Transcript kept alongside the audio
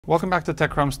Welcome back to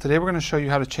Tech Crumbs. Today we're going to show you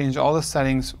how to change all the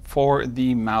settings for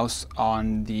the mouse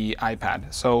on the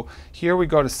iPad. So here we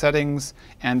go to settings,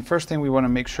 and first thing we want to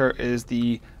make sure is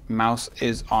the mouse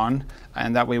is on,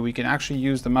 and that way we can actually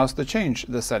use the mouse to change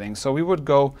the settings. So we would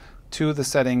go to the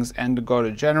settings and go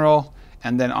to general,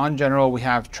 and then on general we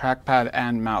have trackpad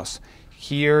and mouse.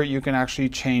 Here you can actually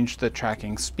change the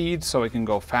tracking speed so it can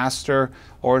go faster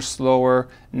or slower.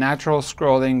 Natural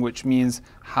scrolling, which means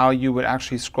how you would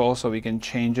actually scroll, so we can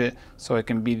change it so it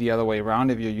can be the other way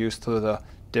around if you're used to the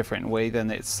different way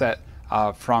than it's set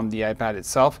from the iPad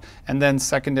itself. And then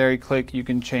secondary click, you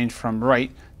can change from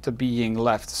right to being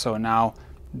left. So now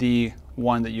the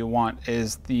one that you want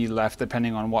is the left,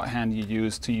 depending on what hand you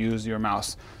use to use your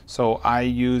mouse. So I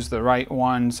use the right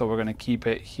one, so we're going to keep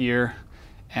it here.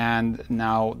 And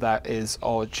now that is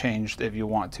all changed if you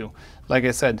want to. Like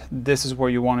I said, this is where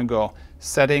you want to go.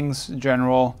 Settings,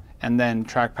 general, and then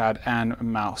trackpad and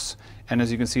mouse. And as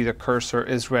you can see, the cursor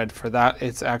is red. For that,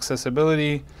 it's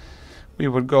accessibility. We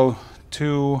would go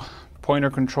to pointer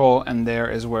control, and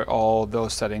there is where all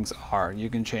those settings are. You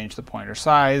can change the pointer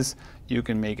size. You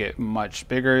can make it much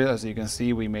bigger. As you can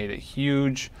see, we made it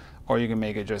huge, or you can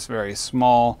make it just very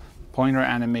small. Pointer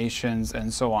animations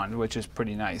and so on, which is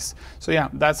pretty nice. So yeah,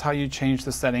 that's how you change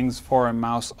the settings for a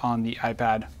mouse on the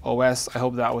iPad OS. I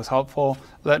hope that was helpful.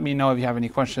 Let me know if you have any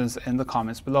questions in the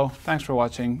comments below. Thanks for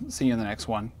watching. See you in the next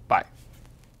one. Bye.